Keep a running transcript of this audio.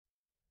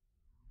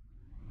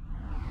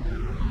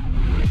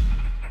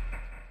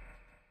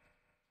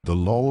The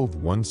Law of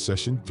One,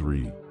 Session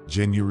 3,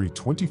 January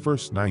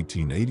 21st,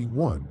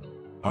 1981.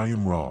 I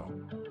am Ra.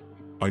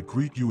 I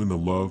greet you in the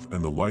love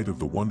and the light of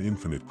the one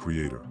infinite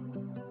Creator.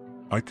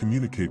 I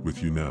communicate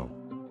with you now.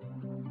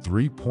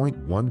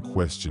 3.1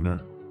 Questioner.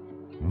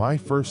 My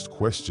first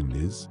question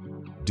is,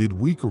 did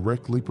we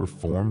correctly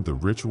perform the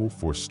ritual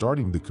for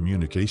starting the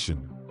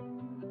communication?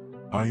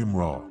 I am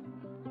Ra.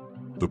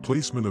 The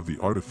placement of the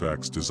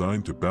artifacts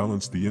designed to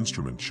balance the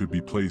instrument should be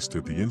placed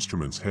at the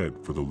instrument's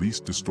head for the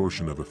least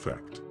distortion of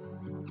effect.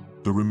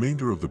 The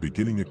remainder of the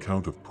beginning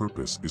account of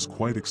purpose is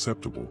quite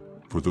acceptable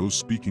for those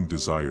speaking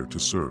desire to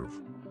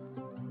serve.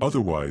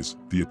 Otherwise,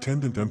 the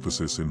attendant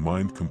emphasis in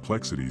mind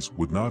complexities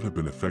would not have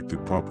been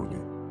affected properly.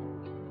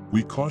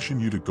 We caution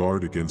you to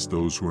guard against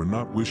those who are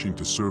not wishing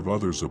to serve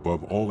others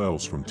above all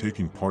else from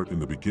taking part in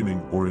the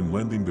beginning or in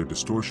lending their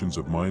distortions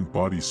of mind,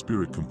 body,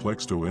 spirit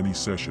complex to any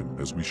session,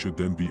 as we should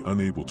then be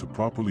unable to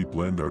properly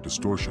blend our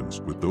distortions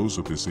with those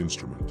of this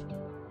instrument.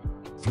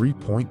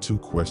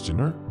 3.2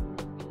 Questioner.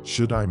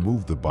 Should I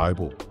move the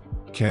Bible,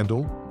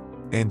 candle,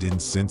 and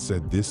incense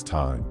at this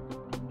time?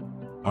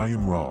 I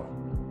am Ra.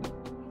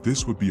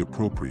 This would be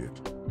appropriate.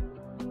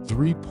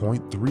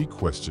 3.3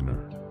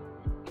 Questioner.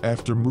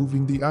 After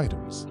moving the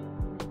items,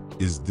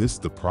 is this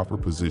the proper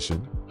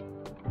position?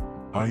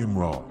 I am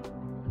Ra.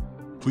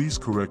 Please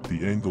correct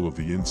the angle of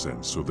the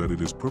incense so that it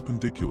is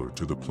perpendicular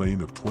to the plane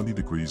of 20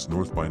 degrees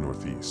north by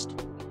northeast.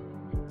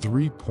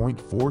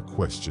 3.4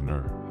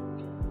 Questioner.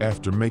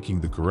 After making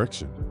the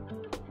correction,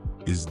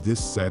 is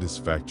this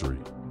satisfactory?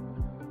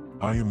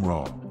 I am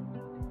Ra.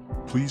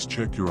 Please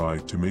check your eye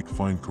to make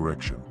fine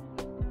correction.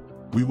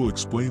 We will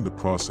explain the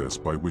process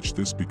by which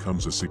this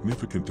becomes a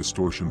significant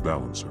distortion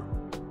balancer.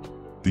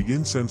 The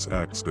incense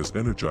acts as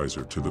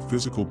energizer to the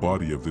physical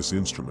body of this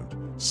instrument,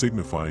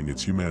 signifying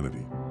its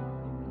humanity.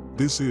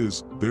 This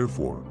is,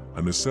 therefore,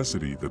 a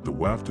necessity that the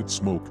wafted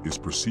smoke is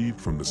perceived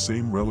from the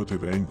same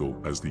relative angle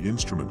as the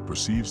instrument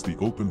perceives the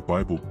open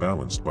Bible,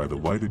 balanced by the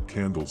lighted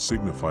candle,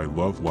 signify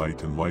love,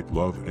 light, and light,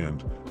 love,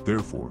 and,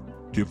 therefore,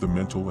 give the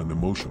mental and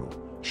emotional,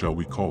 shall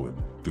we call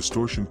it,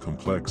 distortion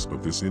complex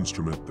of this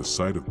instrument the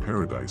sight of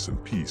paradise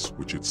and peace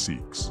which it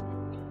seeks.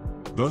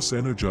 Thus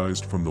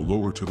energized from the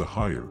lower to the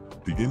higher,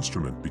 the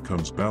instrument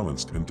becomes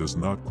balanced and does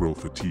not grow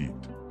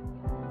fatigued.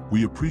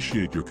 We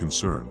appreciate your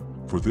concern,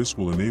 for this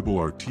will enable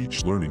our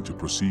learning to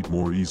proceed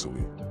more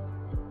easily.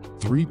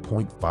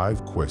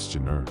 3.5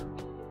 Questioner.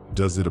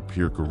 Does it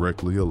appear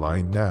correctly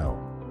aligned now?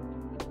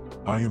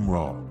 I am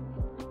Ra.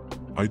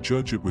 I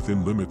judge it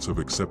within limits of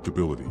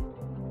acceptability.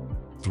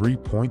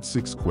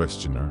 3.6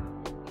 Questioner.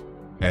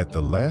 At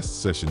the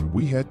last session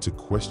we had 2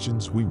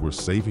 questions we were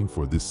saving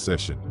for this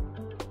session.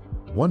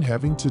 One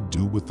having to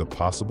do with the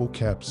possible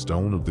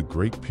capstone of the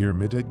Great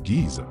Pyramid at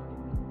Giza.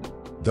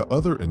 The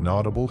other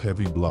inaudible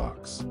heavy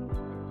blocks.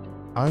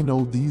 I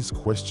know these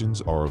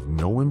questions are of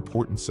no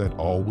importance at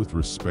all with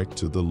respect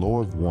to the Law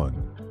of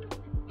One,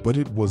 but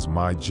it was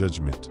my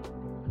judgment,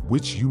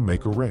 which you may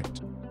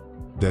correct,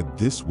 that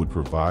this would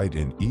provide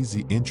an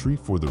easy entry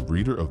for the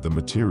reader of the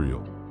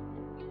material.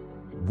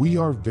 We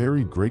are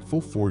very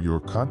grateful for your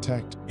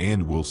contact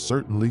and will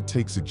certainly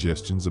take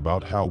suggestions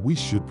about how we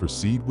should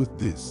proceed with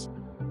this.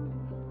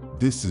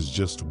 This is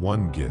just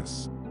one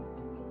guess.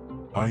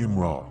 I am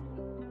Ra.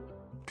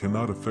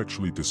 Cannot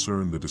effectually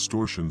discern the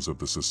distortions of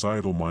the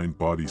societal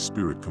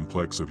mind-body-spirit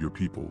complex of your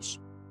peoples.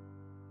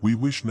 We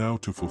wish now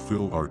to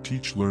fulfill our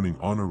learning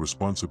honor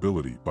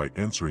responsibility by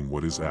answering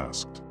what is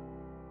asked.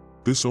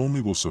 This only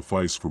will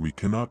suffice, for we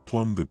cannot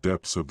plumb the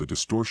depths of the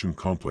distortion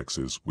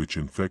complexes which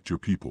infect your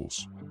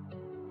peoples.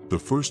 The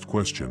first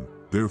question,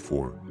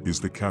 therefore, is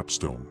the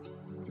capstone.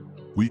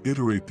 We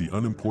iterate the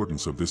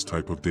unimportance of this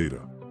type of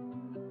data.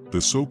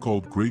 The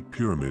so-called Great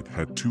Pyramid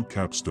had 2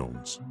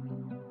 capstones.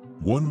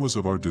 One was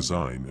of our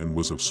design and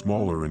was of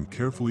smaller and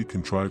carefully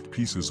contrived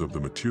pieces of the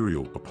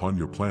material upon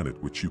your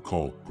planet which you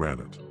call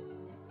granite.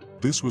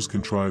 This was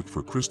contrived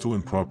for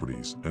crystalline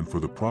properties and for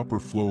the proper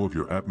flow of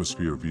your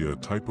atmosphere via a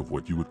type of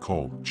what you would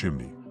call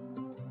chimney.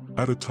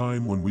 At a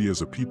time when we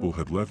as a people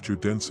had left your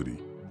density,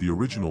 the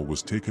original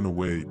was taken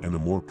away and a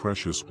more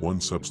precious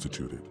one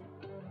substituted.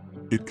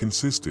 It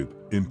consisted,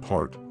 in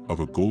part,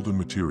 of a golden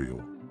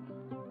material.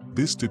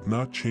 This did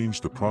not change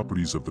the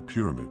properties of the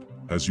pyramid,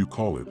 as you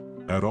call it,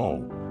 at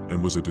all,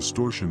 and was a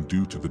distortion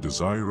due to the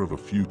desire of a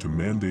few to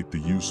mandate the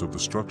use of the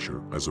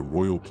structure as a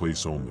royal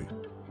place only.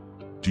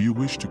 Do you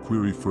wish to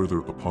query further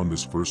upon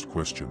this first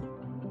question?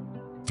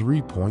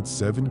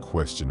 3.7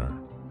 Questioner.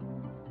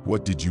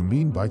 What did you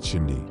mean by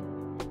chimney?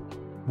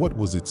 What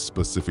was its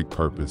specific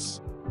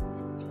purpose?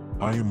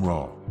 I am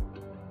Ra.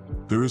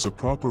 There is a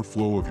proper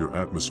flow of your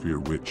atmosphere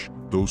which,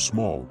 though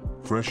small,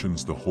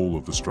 freshens the whole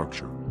of the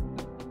structure.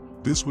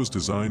 This was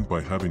designed by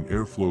having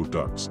airflow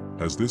ducts,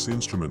 as this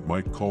instrument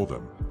might call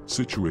them,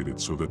 situated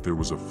so that there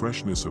was a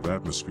freshness of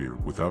atmosphere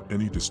without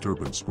any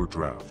disturbance or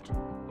draft.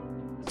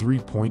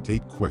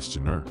 3.8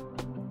 Questioner.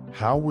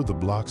 How were the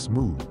blocks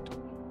moved?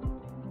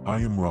 I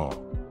am Ra.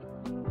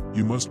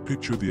 You must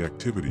picture the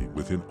activity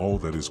within all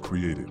that is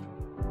created.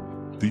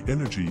 The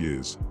energy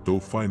is, though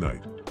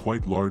finite,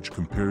 quite large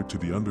compared to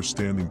the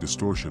understanding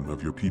distortion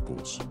of your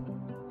peoples.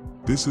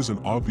 This is an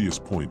obvious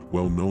point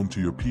well known to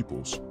your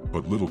peoples,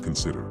 but little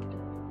considered.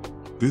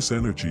 This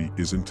energy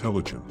is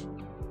intelligent.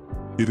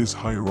 It is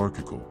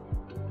hierarchical.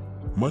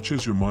 Much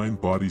as your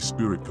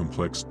mind-body-spirit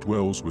complex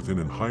dwells within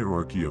an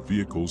hierarchy of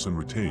vehicles and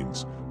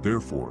retains,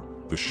 therefore,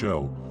 the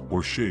shell,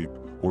 or shape,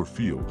 or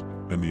field,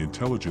 and the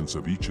intelligence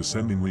of each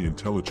ascendingly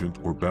intelligent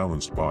or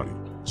balanced body,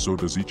 so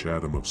does each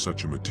atom of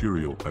such a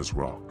material as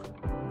rock.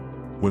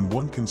 When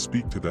one can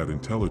speak to that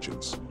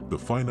intelligence, the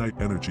finite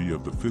energy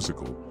of the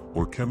physical,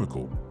 or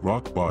chemical,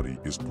 rock body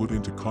is put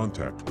into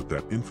contact with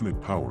that infinite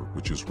power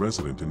which is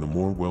resident in the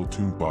more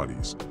well-tuned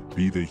bodies,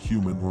 be they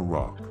human or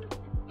rock.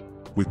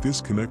 With this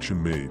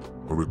connection made,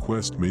 a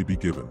request may be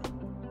given.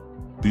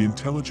 The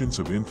intelligence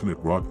of infinite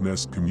rock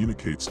nest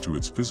communicates to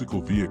its physical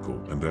vehicle,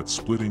 and that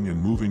splitting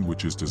and moving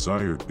which is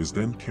desired is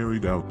then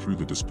carried out through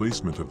the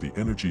displacement of the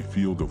energy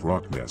field of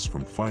rock nest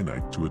from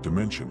finite to a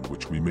dimension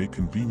which we may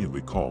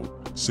conveniently call,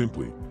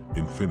 simply,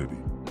 infinity.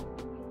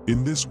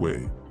 In this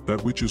way,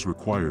 that which is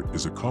required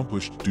is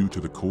accomplished due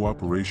to the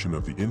cooperation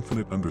of the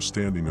infinite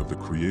understanding of the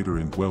Creator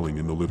indwelling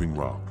in the living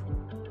rock.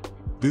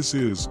 This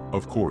is,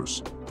 of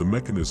course, the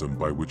mechanism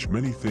by which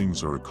many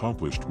things are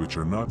accomplished which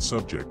are not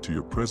subject to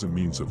your present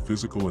means of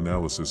physical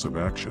analysis of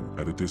action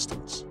at a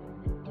distance.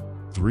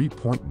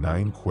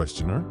 3.9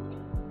 Questioner.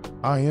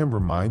 I am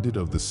reminded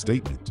of the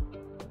statement,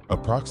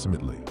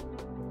 approximately,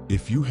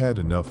 if you had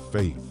enough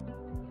faith,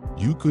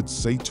 you could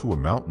say to a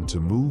mountain to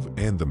move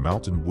and the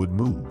mountain would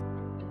move.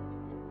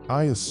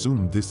 I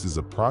assume this is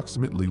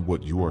approximately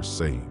what you are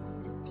saying,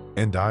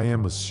 and I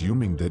am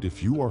assuming that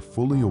if you are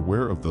fully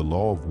aware of the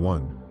law of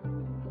one,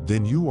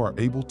 then you are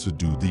able to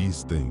do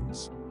these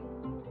things.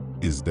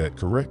 Is that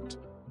correct?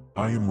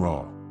 I am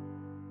Ra.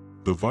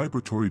 The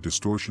vibratory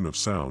distortion of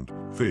sound,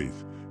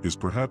 faith, is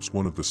perhaps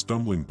one of the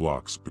stumbling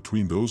blocks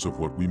between those of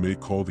what we may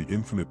call the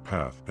infinite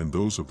path and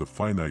those of the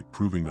finite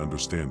proving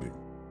understanding.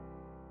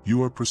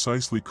 You are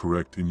precisely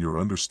correct in your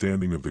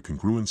understanding of the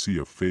congruency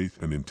of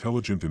faith and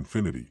intelligent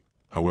infinity.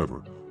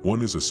 However,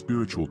 one is a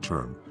spiritual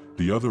term,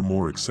 the other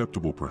more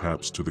acceptable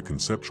perhaps to the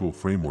conceptual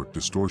framework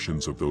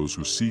distortions of those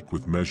who seek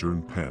with measure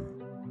and pen.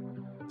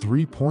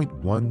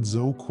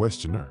 3.10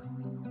 Questioner.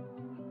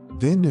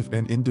 Then if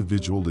an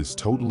individual is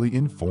totally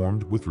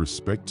informed with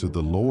respect to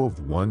the law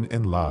of one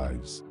and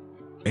lives,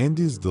 and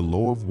is the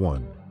law of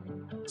one,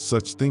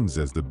 such things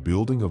as the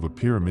building of a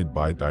pyramid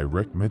by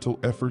direct mental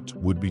effort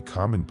would be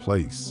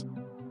commonplace.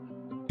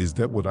 Is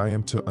that what I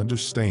am to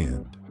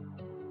understand?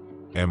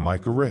 Am I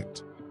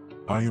correct?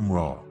 I am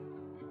Ra.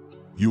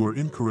 You are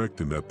incorrect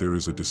in that there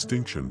is a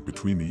distinction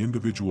between the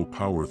individual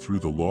power through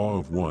the law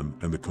of one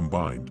and the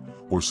combined,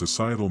 or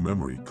societal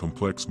memory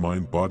complex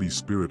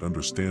mind-body-spirit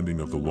understanding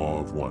of the law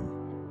of one.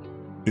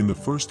 In the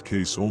first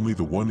case only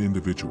the one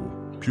individual,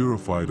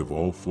 purified of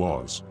all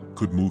flaws,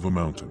 could move a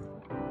mountain.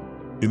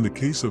 In the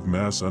case of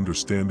mass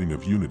understanding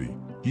of unity,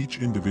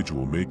 each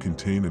individual may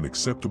contain an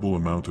acceptable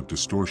amount of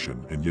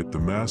distortion and yet the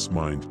mass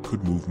mind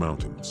could move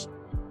mountains.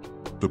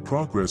 The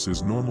progress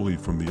is normally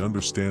from the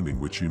understanding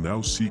which you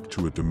now seek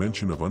to a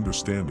dimension of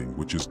understanding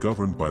which is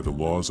governed by the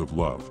laws of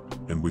love,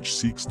 and which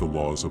seeks the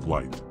laws of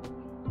light.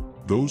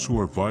 Those who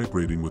are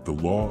vibrating with the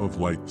law of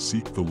light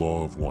seek the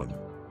law of one.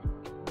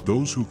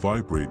 Those who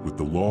vibrate with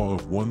the law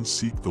of one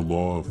seek the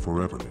law of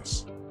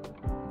foreverness.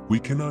 We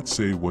cannot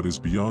say what is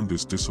beyond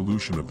this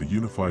dissolution of the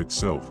unified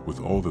self with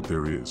all that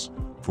there is,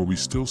 for we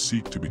still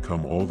seek to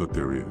become all that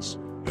there is,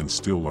 and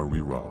still are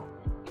we Ra.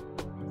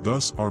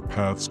 Thus our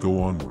paths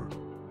go onward.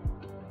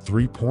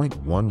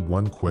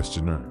 3.11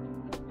 Questioner.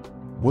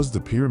 Was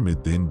the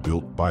pyramid then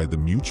built by the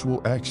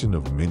mutual action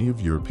of many of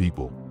your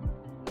people?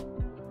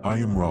 I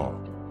am Ra.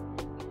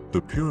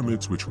 The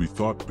pyramids which we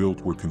thought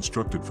built were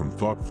constructed from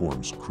thought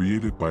forms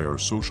created by our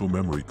social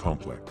memory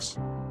complex.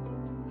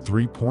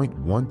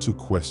 3.12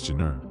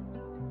 Questioner.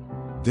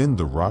 Then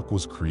the rock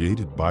was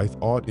created by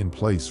thought in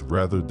place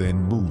rather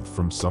than moved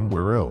from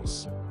somewhere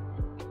else.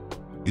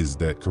 Is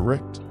that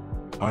correct?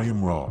 I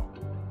am Ra.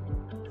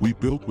 We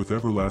built with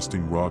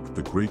everlasting rock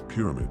the Great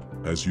Pyramid,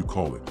 as you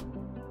call it.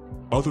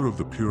 Other of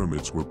the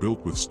pyramids were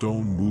built with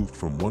stone moved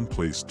from one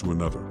place to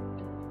another.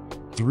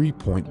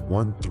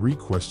 3.13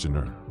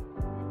 Questioner.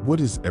 What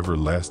is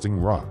everlasting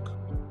rock?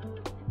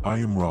 I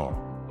am Ra.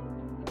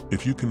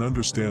 If you can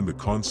understand the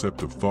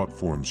concept of thought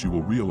forms, you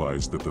will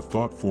realize that the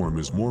thought form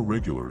is more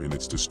regular in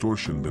its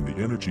distortion than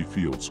the energy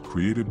fields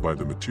created by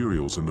the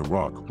materials in the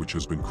rock, which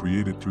has been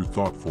created through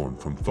thought form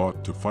from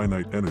thought to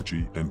finite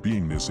energy and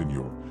beingness in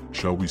your,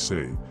 shall we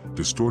say,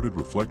 distorted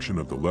reflection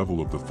of the level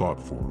of the thought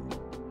form.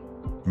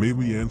 May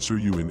we answer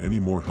you in any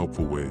more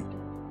helpful way?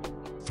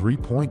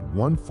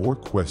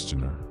 3.14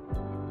 Questioner.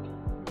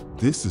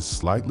 This is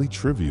slightly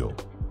trivial,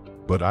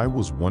 but I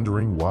was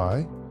wondering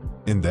why,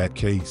 in that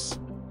case,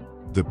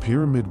 the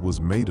pyramid was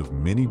made of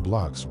many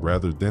blocks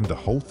rather than the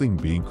whole thing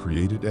being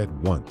created at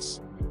once.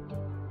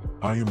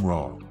 I am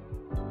Ra.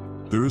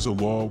 There is a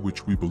law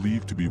which we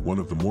believe to be one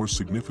of the more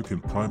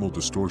significant primal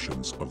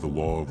distortions of the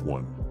law of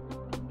one.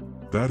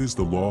 That is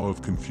the law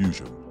of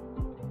confusion.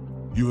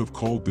 You have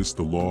called this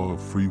the law of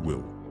free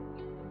will.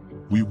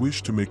 We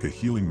wished to make a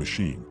healing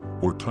machine,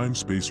 or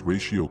time-space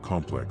ratio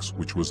complex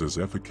which was as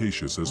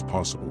efficacious as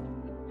possible.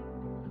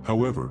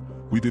 However,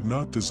 we did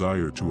not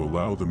desire to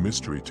allow the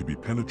mystery to be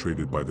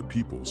penetrated by the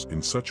peoples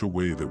in such a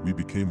way that we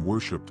became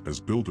worshipped as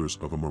builders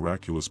of a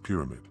miraculous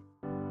pyramid.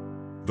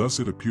 Thus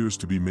it appears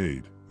to be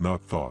made,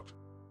 not thought.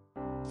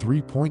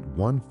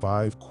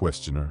 3.15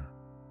 Questioner.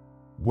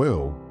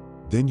 Well,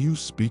 then you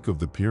speak of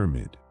the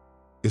pyramid,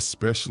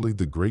 especially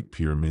the Great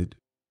Pyramid,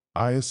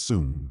 I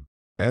assume,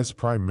 as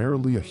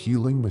primarily a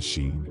healing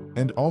machine,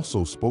 and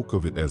also spoke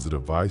of it as a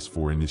device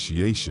for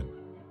initiation.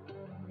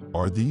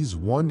 Are these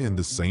one and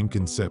the same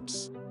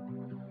concepts?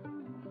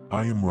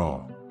 I am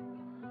Ra.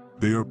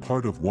 They are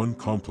part of one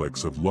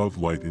complex of love,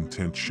 light,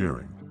 intent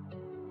sharing.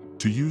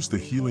 To use the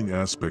healing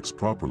aspects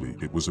properly,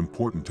 it was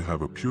important to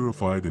have a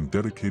purified and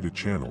dedicated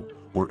channel,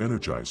 or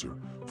energizer,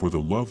 for the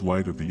love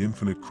light of the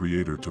infinite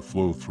creator to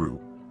flow through.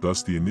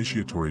 Thus the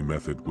initiatory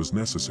method was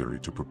necessary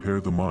to prepare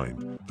the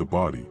mind, the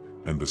body,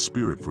 and the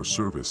spirit for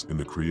service in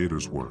the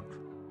creator's work.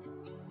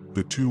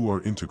 The two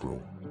are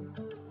integral.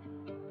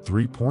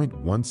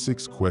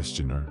 3.16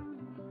 Questioner.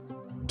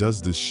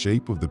 Does the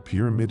shape of the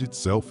pyramid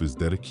itself, is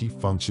that a key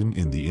function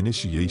in the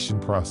initiation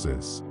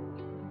process?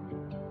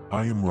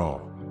 I am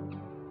Ra.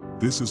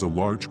 This is a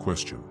large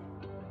question.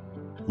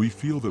 We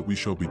feel that we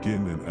shall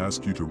begin and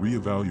ask you to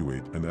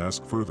reevaluate and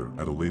ask further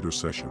at a later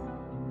session.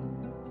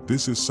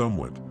 This is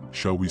somewhat,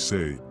 shall we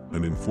say,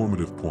 an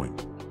informative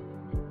point.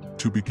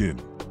 To begin,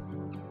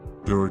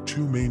 there are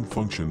two main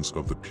functions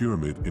of the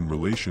pyramid in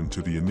relation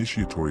to the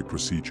initiatory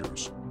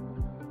procedures.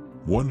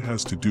 One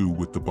has to do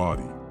with the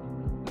body.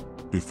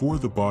 Before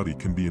the body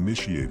can be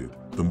initiated,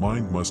 the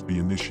mind must be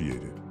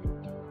initiated.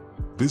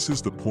 This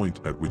is the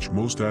point at which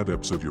most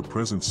adepts of your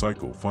present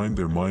cycle find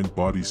their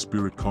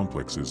mind-body-spirit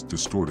complexes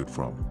distorted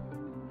from.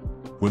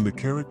 When the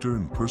character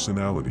and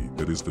personality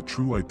that is the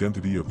true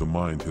identity of the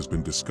mind has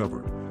been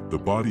discovered, the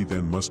body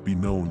then must be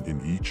known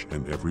in each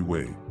and every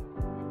way.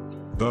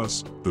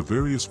 Thus, the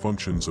various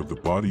functions of the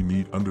body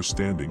need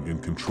understanding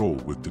and control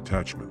with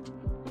detachment.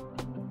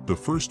 The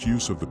first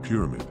use of the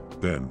pyramid,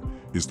 then,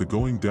 is the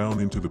going down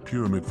into the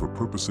pyramid for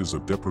purposes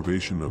of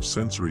deprivation of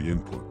sensory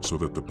input so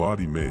that the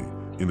body may,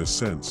 in a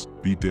sense,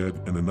 be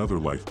dead and another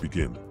life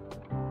begin.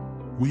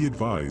 We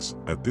advise,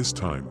 at this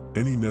time,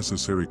 any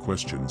necessary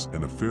questions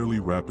and a fairly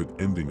rapid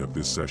ending of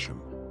this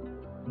session.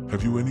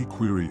 Have you any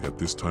query at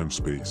this time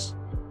space?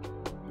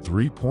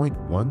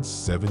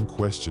 3.17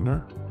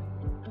 Questioner.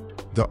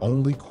 The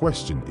only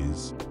question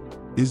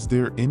is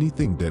there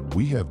anything that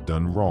we have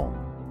done wrong,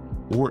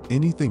 or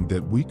anything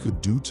that we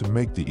could do to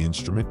make the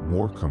instrument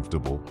more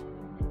comfortable?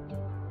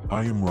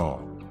 I am Ra.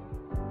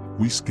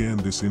 We scan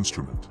this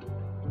instrument.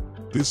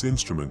 This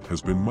instrument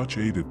has been much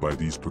aided by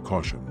these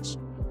precautions.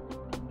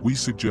 We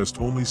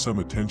suggest only some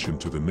attention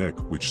to the neck,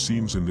 which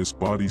seems in this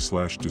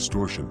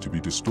body/distortion to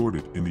be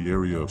distorted in the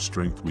area of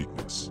strength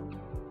weakness.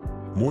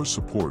 More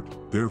support,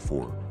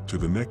 therefore, to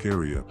the neck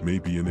area may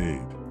be an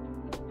aid.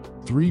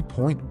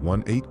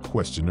 3.18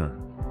 Questioner.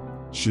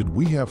 Should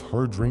we have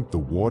her drink the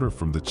water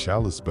from the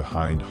chalice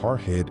behind her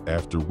head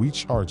after we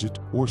charge it,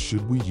 or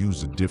should we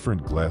use a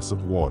different glass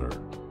of water?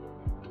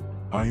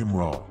 I am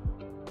Ra.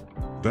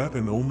 That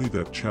and only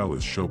that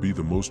chalice shall be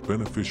the most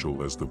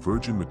beneficial, as the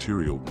virgin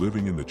material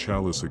living in the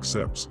chalice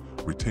accepts,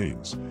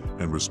 retains,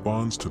 and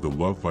responds to the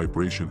love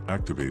vibration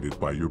activated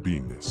by your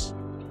beingness.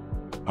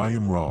 I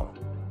am Ra.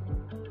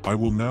 I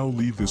will now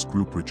leave this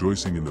group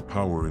rejoicing in the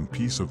power and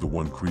peace of the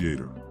One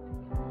Creator.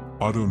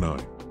 Adonai.